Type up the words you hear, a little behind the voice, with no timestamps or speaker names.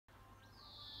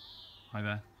Hi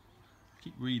there. I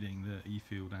keep reading that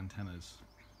E-field antennas,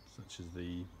 such as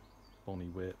the Boni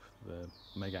whip, the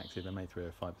Megactive,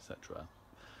 MA305, etc.,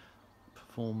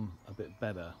 perform a bit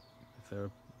better if they're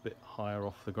a bit higher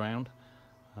off the ground.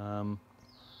 I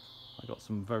got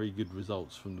some very good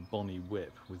results from the Boni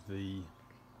whip with the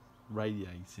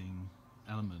radiating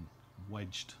element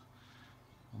wedged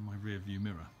on my rear view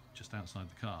mirror just outside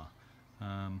the car,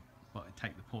 but I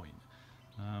take the point.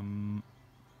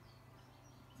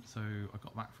 So I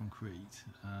got back from Crete,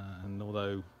 and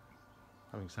although,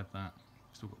 having said that,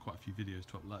 I've still got quite a few videos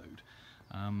to upload,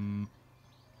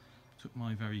 took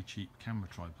my very cheap camera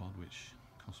tripod, which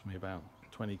cost me about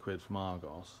 20 quid from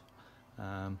Argos,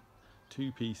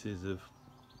 2 pieces of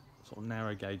sort of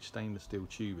narrow gauge stainless steel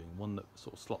tubing, one that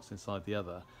sort of slots inside the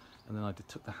other, and then I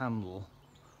took the handle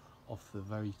off the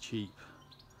very cheap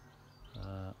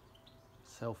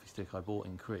selfie stick I bought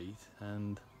in Crete,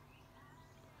 and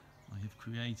I have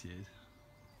created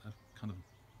a kind of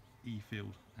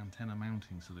E-field antenna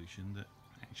mounting solution that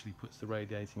actually puts the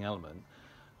radiating element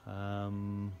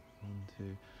 1,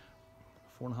 2,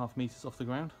 4.5 meters off the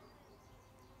ground.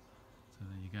 So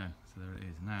there you go. So there it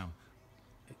is. Now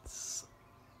it's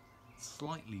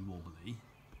slightly wobbly.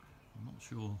 I'm not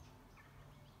sure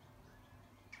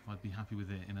if I'd be happy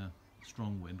with it in a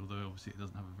strong wind, although obviously it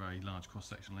doesn't have a very large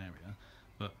cross-sectional area,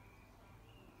 but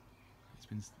it's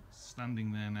been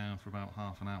standing there now for about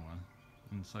half an hour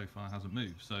and so far hasn't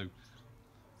moved. So I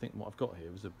think what I've got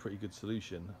here is a pretty good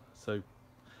solution. So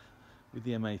with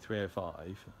the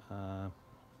MA305, I've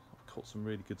caught some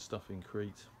really good stuff in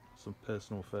Crete, some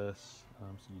personal firsts,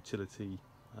 some utility,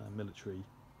 military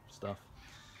stuff.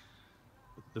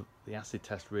 But the acid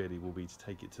test really will be to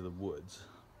take it to the woods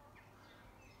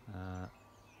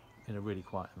in a really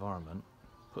quiet environment,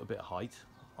 put a bit of height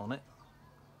on it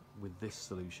with this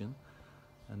solution,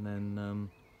 and then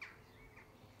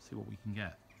see what we can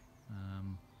get.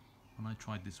 When I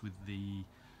tried this with the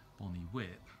Boni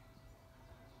whip,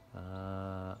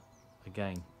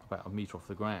 again about 1 metre off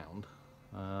the ground,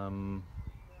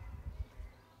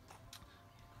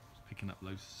 picking up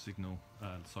low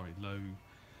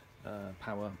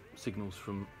power signals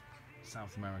from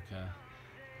South America,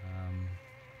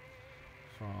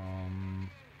 from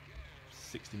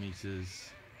 60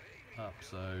 meters up,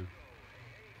 so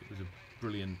it was a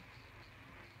brilliant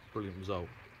result.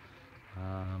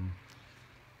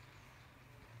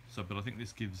 But I think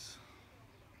this gives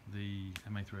the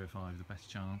MA305 the best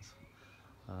chance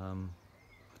of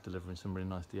delivering some really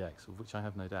nice DX, of which I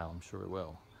have no doubt. I'm sure it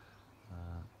will.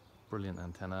 Brilliant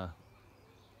antenna.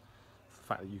 The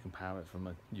fact that you can power it from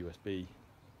a USB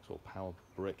sort of power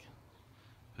brick,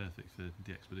 perfect for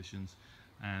DX-peditions.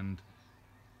 And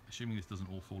assuming this doesn't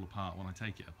all fall apart when I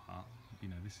take it apart, you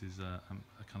know, this is a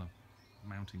kind of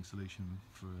mounting solution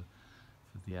for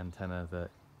the antenna that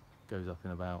goes up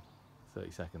in about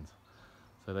 30 seconds.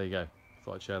 So there you go.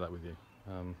 Thought I'd share that with you.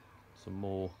 Some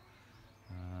more,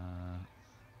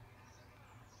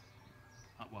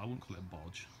 well, I wouldn't call it a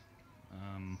bodge.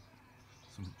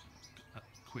 Some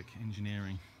quick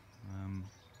engineering.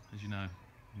 As you know,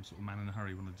 I'm sort of man in a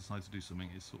hurry. When I decide to do something,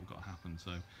 it's sort of got to happen.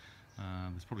 So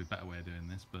there's probably a better way of doing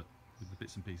this, but with the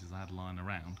bits and pieces I had lying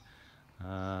around,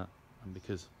 and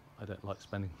because I don't like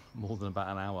spending more than about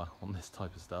an hour on this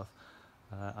type of stuff,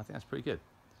 I think that's pretty good.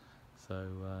 So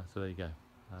there you go.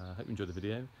 Hope you enjoyed the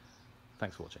video.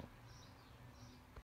 Thanks for watching.